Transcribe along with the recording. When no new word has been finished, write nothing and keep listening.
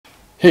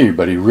Hey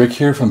everybody, Rick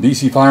here from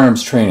BC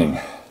Firearms Training.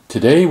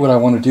 Today what I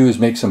want to do is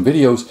make some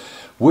videos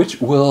which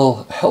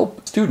will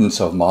help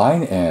students of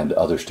mine and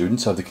other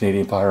students of the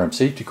Canadian Firearms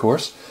Safety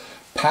Course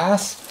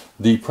pass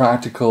the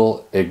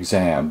practical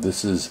exam.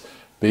 This is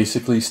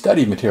basically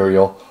study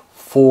material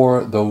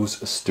for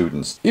those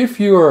students. If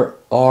you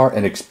are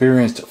an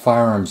experienced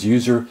firearms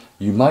user,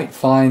 you might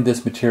find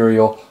this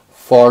material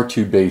far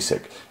too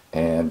basic.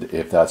 And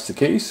if that's the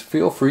case,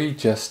 feel free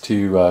just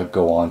to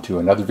go on to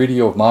another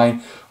video of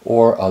mine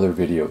or other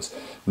videos.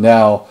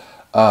 Now,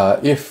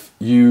 if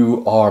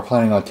you are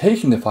planning on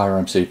taking the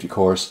firearms safety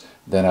course,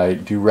 then I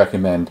do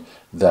recommend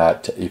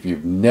that if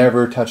you've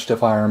never touched a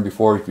firearm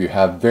before, if you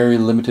have very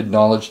limited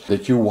knowledge,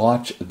 that you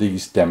watch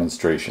these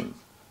demonstrations.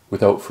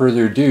 Without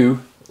further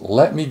ado,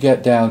 let me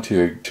get down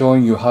to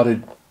showing you how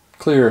to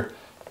clear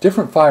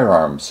different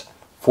firearms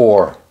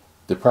for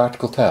the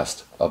practical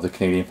test of the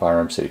Canadian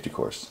Firearms Safety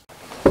Course.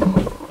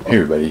 Hey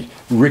everybody,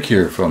 Rick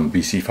here from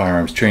BC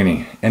Firearms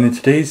Training, and in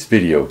today's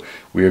video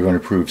we are going to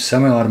prove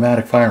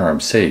semi-automatic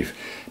firearms safe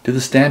to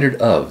the standard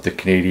of the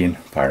Canadian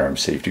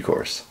Firearms Safety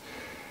Course.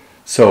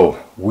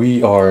 So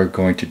we are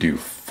going to do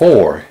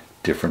 4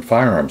 different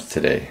firearms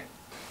today.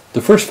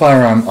 The first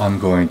firearm I'm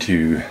going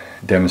to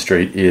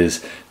demonstrate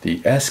is the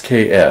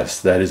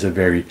SKS. That is a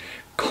very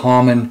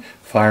common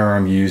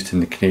firearm used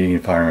in the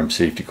Canadian Firearms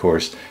Safety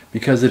Course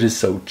because it is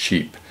so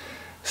cheap.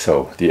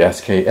 So the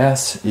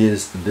SKS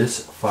is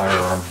this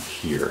firearm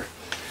here.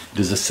 It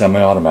is a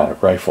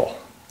semi-automatic rifle.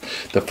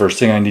 The first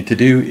thing I need to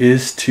do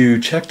is to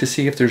check to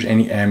see if there's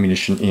any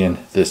ammunition in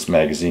this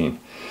magazine.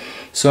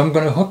 So I'm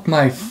going to hook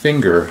my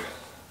finger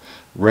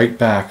right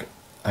back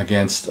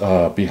against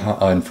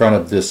in front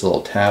of this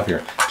little tab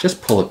here.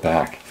 Just pull it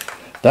back.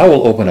 That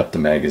will open up the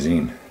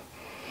magazine.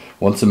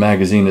 Once the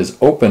magazine is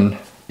open,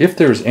 if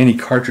there's any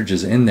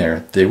cartridges in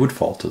there, they would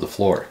fall to the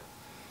floor.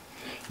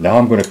 Now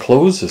I'm going to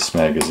close this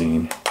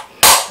magazine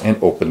and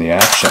open the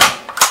action.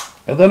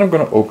 And then I'm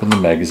going to open the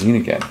magazine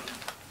again.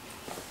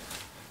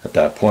 At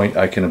that point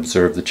I can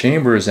observe the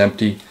chamber is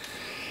empty,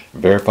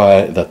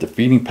 verify that the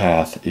feeding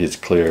path is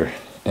clear,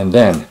 and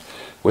then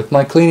with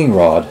my cleaning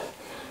rod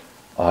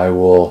I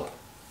will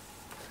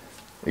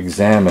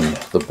examine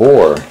the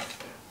bore,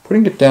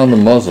 putting it down the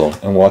muzzle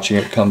and watching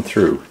it come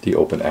through the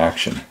open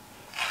action.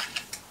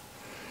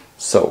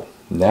 So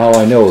now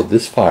I know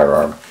this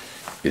firearm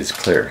is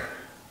clear.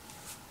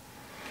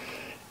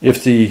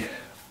 If the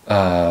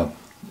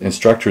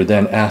instructor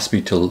then asks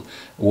me to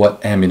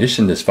what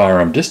ammunition this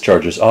firearm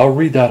discharges, I'll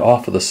read that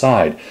off of the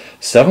side.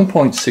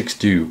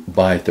 7.62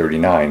 by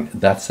 39,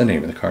 that's the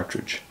name of the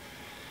cartridge.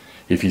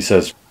 If he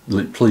says,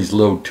 please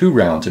load 2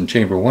 rounds and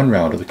chamber 1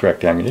 round of the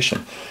correct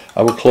ammunition,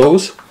 I will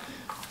close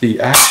the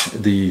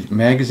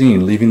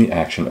magazine, leaving the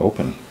action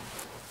open.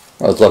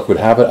 As luck would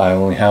have it, I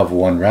only have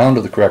 1 round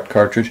of the correct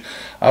cartridge.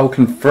 I will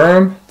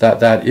confirm that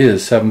that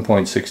is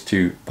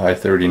 7.62 by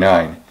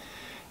 39.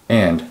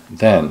 And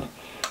then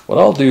what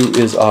I'll do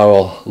is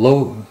I'll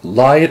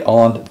lie it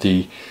on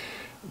the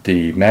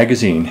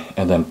magazine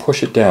and then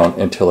push it down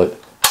until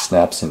it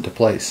snaps into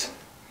place.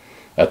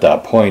 At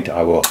that point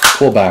I will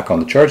pull back on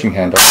the charging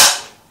handle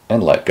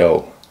and let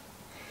go.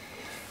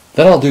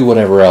 Then I'll do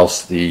whatever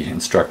else the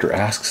instructor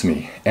asks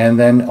me, and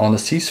then on the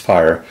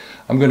ceasefire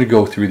I'm going to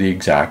go through the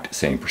exact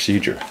same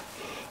procedure.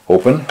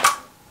 Open,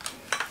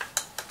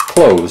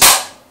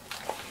 close,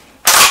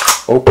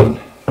 open,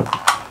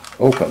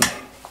 open.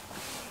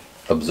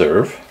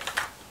 Observe,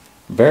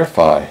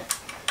 verify,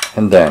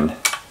 and then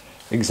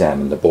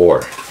examine the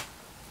bore.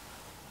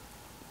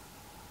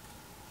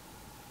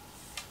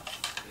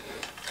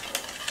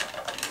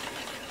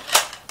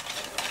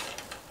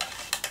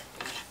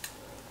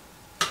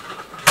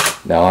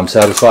 Now I'm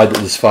satisfied that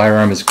this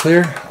firearm is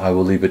clear. I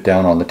will leave it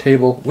down on the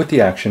table with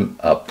the action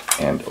up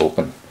and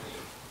open.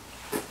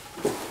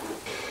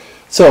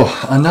 So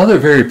another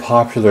very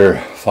popular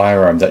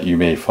firearm that you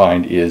may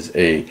find is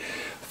a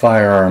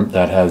firearm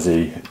that has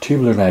a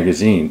tubular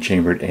magazine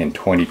chambered in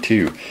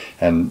 22,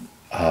 and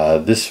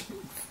this,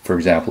 for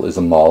example, is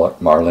a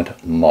Marlin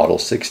Model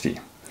 60.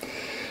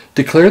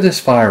 To clear this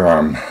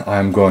firearm,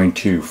 I'm going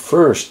to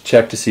first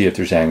check to see if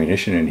there's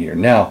ammunition in here.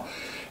 Now,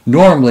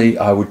 normally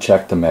I would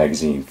check the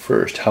magazine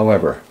first.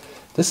 However,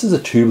 this is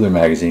a tubular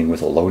magazine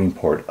with a loading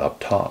port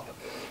up top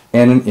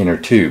and an inner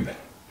tube.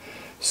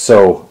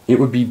 So it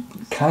would be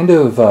kind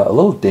of a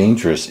little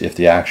dangerous if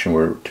the action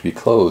were to be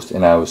closed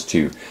and I was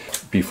to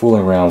be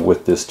fooling around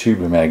with this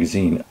tubular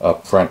magazine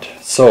up front.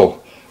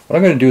 So what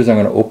I'm going to do is I'm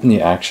going to open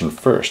the action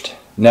first.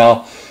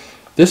 Now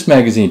this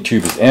magazine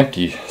tube is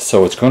empty,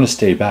 so it's going to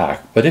stay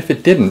back, but if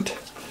it didn't,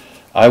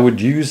 I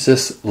would use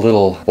this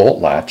little bolt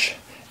latch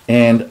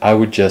and I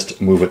would just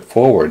move it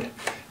forward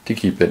to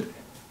keep it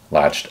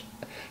latched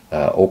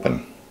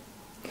open.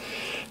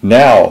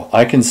 Now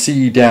I can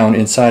see down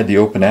inside the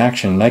open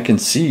action, and I can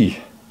see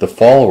the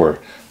follower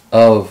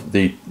of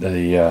the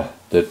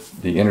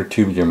inner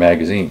tubular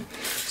magazine.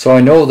 So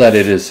I know that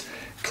it is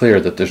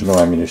clear that there's no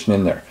ammunition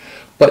in there.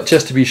 But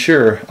just to be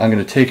sure, I'm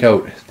going to take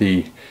out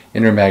the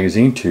inner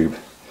magazine tube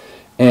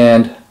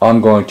and I'm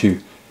going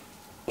to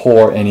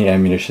pour any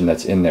ammunition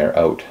that's in there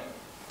out.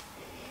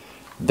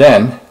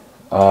 Then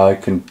I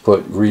can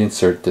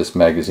reinsert this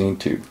magazine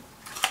tube.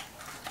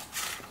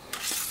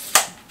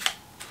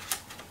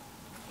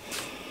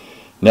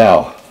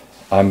 Now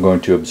I'm going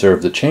to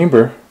observe the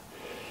chamber,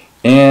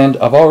 and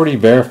I've already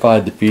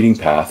verified the feeding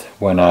path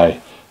when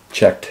I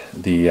checked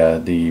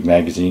the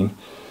magazine.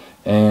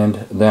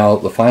 And now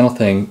the final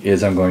thing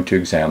is I'm going to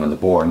examine the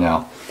bore.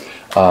 Now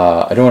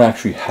I don't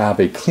actually have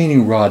a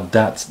cleaning rod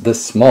that's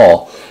this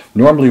small.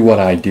 Normally what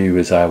I do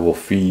is I will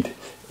feed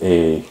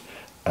a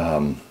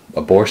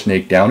bore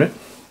snake down it.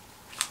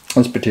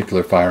 This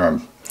particular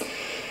firearm,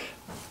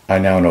 I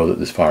now know that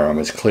this firearm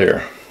is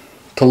clear.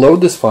 To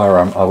load this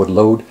firearm, I would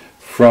load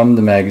from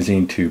the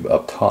magazine tube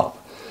up top.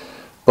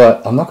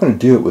 But I'm not going to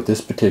do it with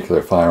this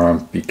particular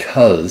firearm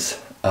because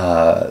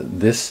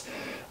this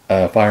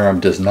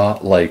firearm does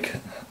not like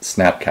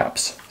snap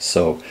caps,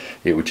 so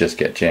it would just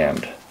get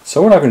jammed.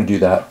 So we're not going to do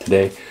that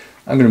today.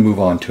 I'm going to move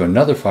on to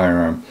another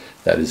firearm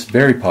that is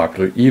very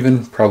popular,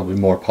 even probably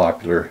more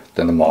popular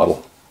than the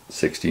Model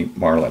 60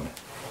 Marlin.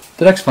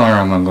 The next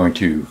firearm I'm going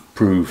to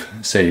prove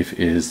safe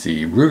is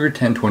the Ruger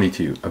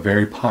 1022, a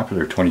very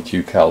popular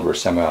 22 caliber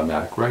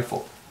semi-automatic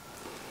rifle.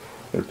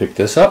 I'm going to pick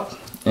this up,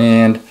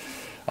 and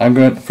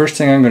the first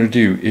thing I'm going to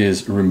do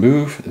is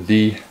remove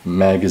the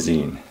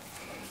magazine.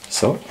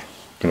 So I'm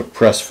going to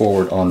press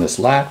forward on this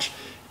latch,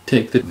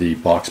 take the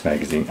box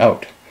magazine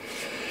out.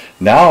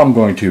 Now I'm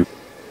going to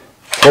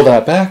pull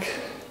that back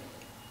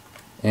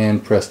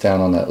and press down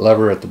on that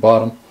lever at the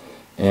bottom,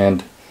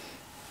 and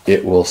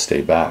it will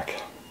stay back.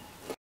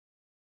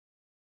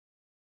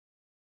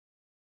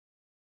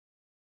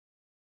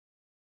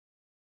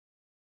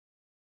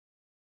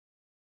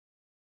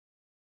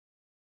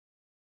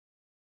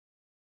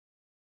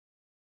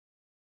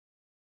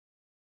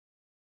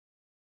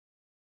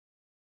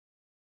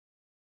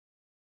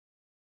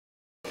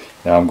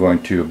 Now I'm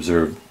going to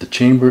observe the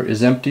chamber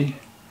is empty,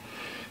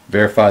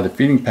 verify the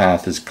feeding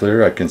path is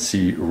clear. I can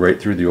see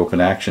right through the open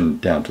action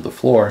down to the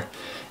floor,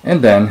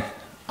 and then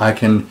I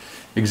can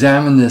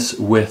examine this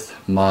with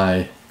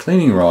my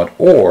cleaning rod,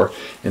 or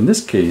in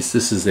this case,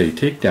 this is a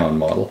takedown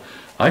model.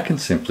 I can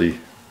simply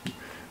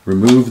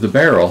remove the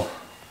barrel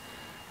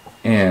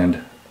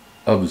and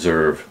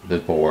observe the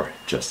bore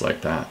just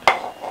like that.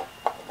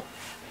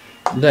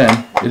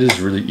 Then it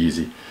is really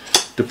easy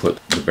to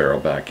put the barrel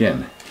back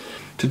in.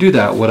 To do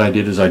that, what I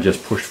did is I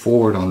just pushed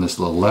forward on this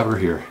little lever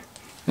here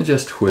and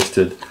just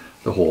twisted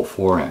the whole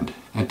forend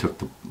and took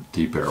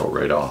the barrel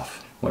right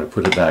off. When I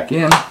put it back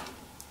in,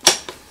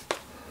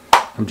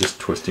 I'm just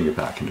twisting it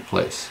back into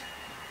place.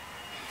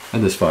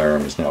 And this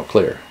firearm is now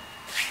clear.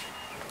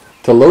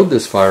 To load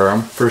this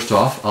firearm, first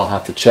off, I'll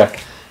have to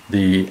check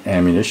the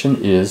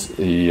ammunition is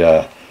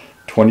the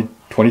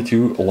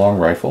 22 long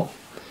rifle.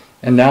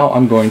 And now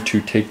I'm going to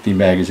take the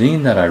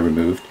magazine that I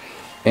removed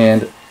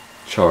and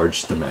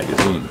charge the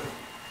magazine.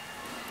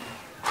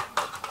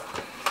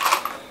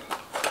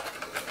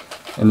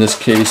 In this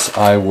case,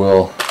 I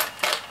will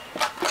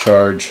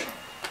charge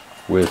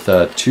with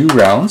 2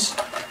 rounds,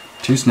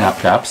 2 snap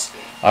caps.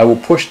 I will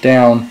push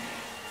down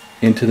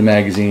into the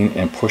magazine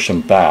and push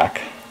them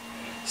back.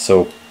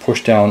 So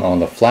push down on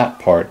the flat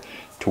part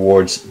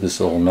towards this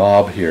little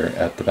knob here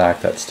at the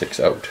back that sticks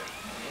out,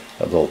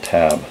 that little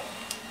tab,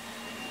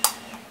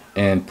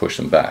 and push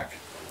them back.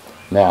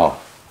 Now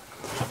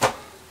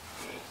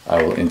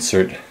I will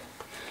insert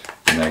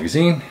the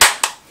magazine,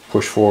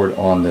 push forward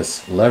on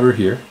this lever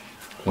here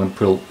when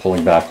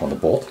pulling back on the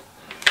bolt,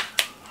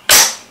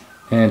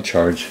 and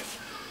charge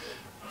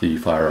the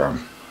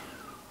firearm.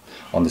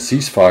 On the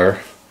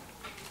ceasefire,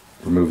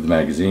 remove the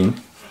magazine.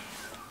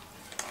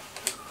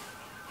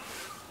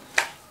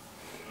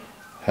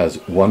 Has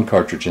 1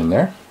 cartridge in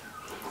there.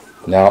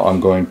 Now I'm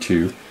going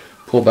to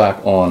pull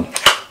back on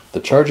the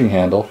charging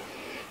handle,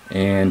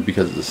 and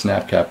because the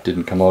snap cap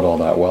didn't come out all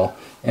that well,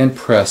 and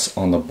press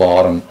on the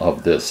bottom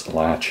of this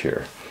latch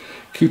here,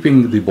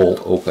 keeping the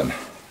bolt open.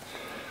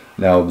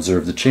 Now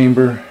observe the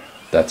chamber,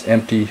 that's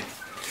empty,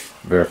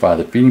 verify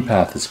the feeding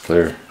path is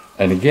clear,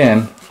 and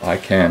again I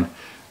can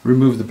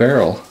remove the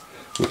barrel,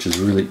 which is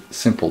really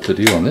simple to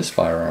do on this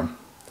firearm,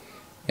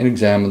 and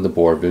examine the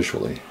bore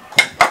visually.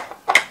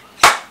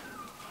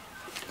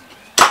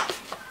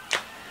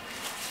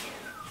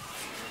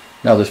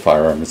 Now this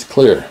firearm is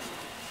clear.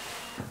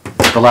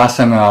 The last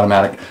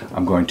semi-automatic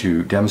I'm going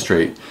to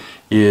demonstrate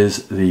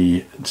is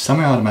the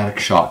semi-automatic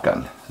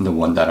shotgun. And the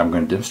one that I'm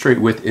going to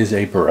demonstrate with is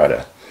a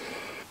Beretta.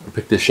 I'll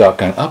pick this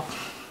shotgun up.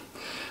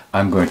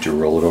 I'm going to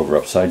roll it over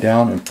upside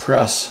down and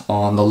press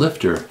on the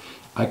lifter.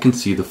 I can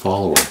see the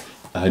follower.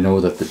 I know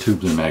that the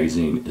tubular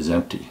magazine is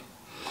empty.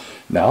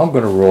 Now I'm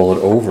going to roll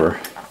it over,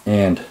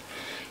 and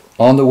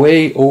on the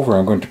way over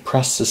I'm going to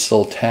press this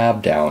little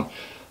tab down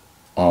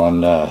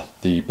on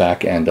the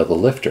back end of the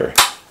lifter.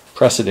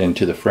 Press it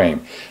into the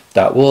frame.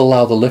 That will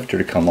allow the lifter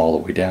to come all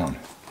the way down.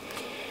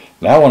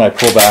 Now when I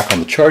pull back on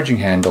the charging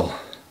handle,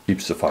 it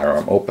keeps the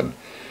firearm open.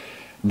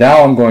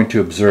 Now I'm going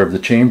to observe the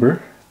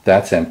chamber,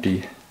 that's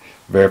empty,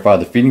 verify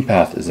the feeding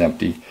path is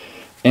empty,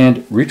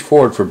 and reach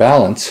forward for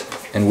balance,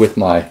 and with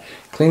my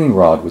cleaning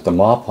rod with the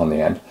mop on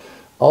the end,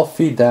 I'll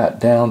feed that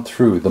down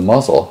through the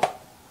muzzle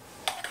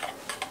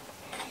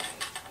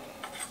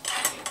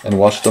and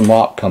watch the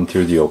mop come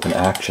through the open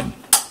action.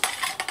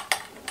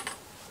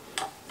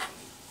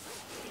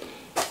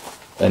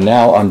 And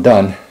now I'm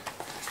done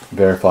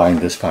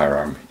verifying this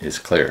firearm is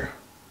clear.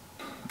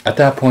 At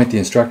that point, the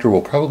instructor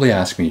will probably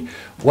ask me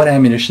what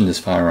ammunition this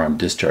firearm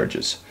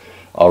discharges.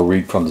 I'll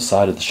read from the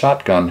side of the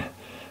shotgun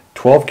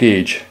 12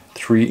 gauge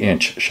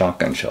 3-inch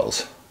shotgun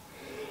shells.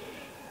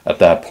 At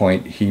that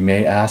point, he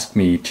may ask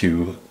me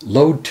to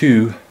load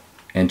 2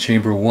 and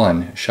chamber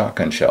 1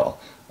 shotgun shell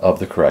of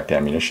the correct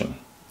ammunition.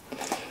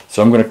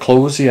 So I'm going to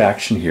close the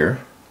action here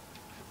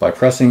by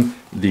pressing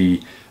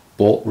the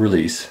bolt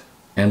release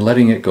and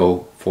letting it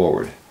go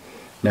forward.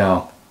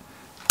 Now,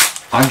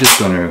 I'm just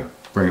going to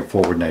bring it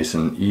forward nice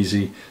and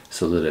easy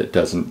so that it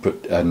doesn't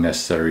put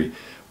unnecessary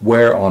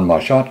wear on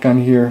my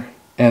shotgun here.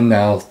 And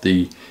now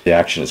the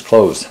action is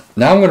closed.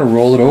 Now I'm going to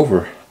roll it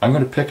over. I'm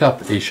going to pick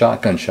up a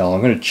shotgun shell.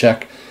 I'm going to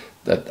check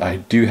that I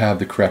do have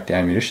the correct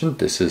ammunition.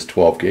 This is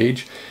 12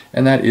 gauge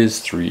and that is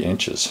 3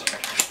 inches.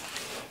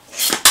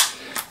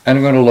 And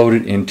I'm going to load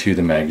it into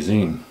the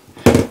magazine.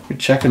 We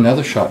check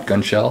another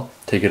shotgun shell,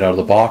 take it out of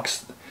the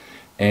box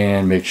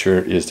and make sure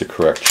it is the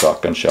correct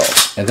shotgun shell,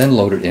 and then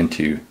load it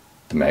into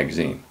the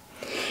magazine.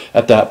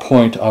 At that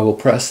point, I will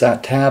press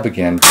that tab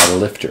again by the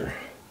lifter.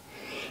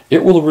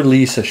 It will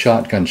release a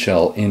shotgun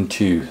shell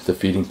into the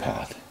feeding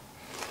path.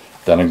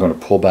 Then I'm going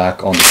to pull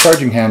back on the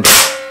charging handle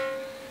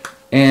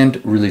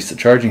and release the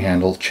charging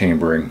handle,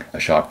 chambering a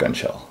shotgun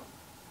shell.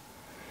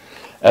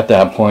 At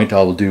that point,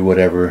 I will do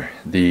whatever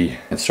the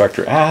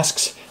instructor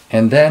asks,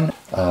 and then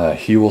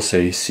he will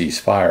say cease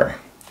fire.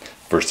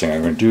 First thing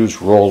I'm going to do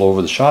is roll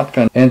over the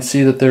shotgun and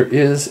see that there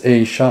is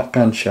a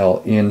shotgun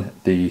shell in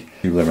the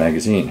tubular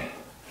magazine.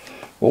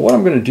 Well, what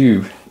I'm going to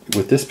do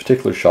with this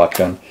particular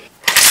shotgun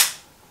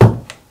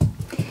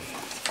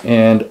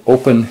and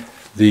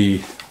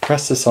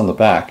press this on the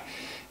back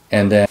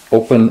and then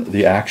open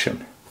the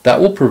action.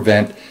 That will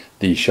prevent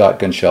the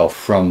shotgun shell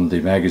from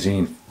the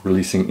magazine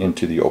releasing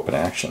into the open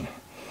action.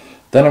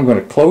 Then I'm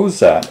going to close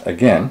that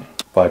again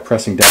by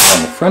pressing down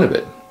on the front of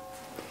it.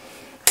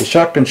 The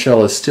shotgun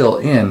shell is still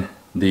in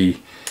the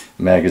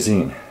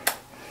magazine.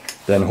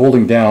 Then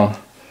holding down,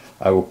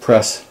 I will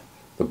press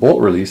the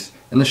bolt release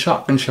and the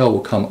shotgun shell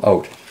will come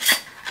out.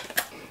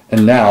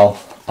 And now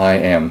I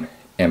am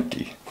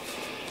empty.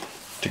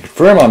 To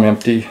confirm I'm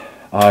empty,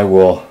 I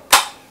will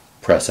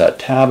press that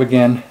tab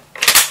again,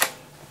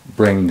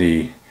 bring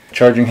the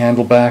charging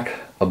handle back,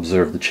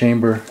 observe the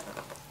chamber,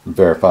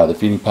 verify the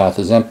feeding path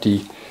is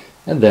empty,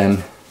 and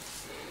then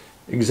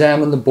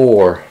examine the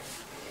bore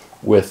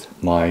with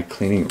my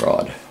cleaning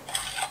rod.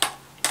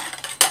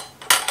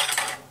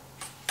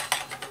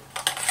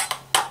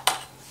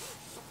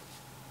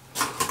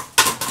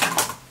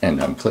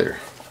 And I'm clear.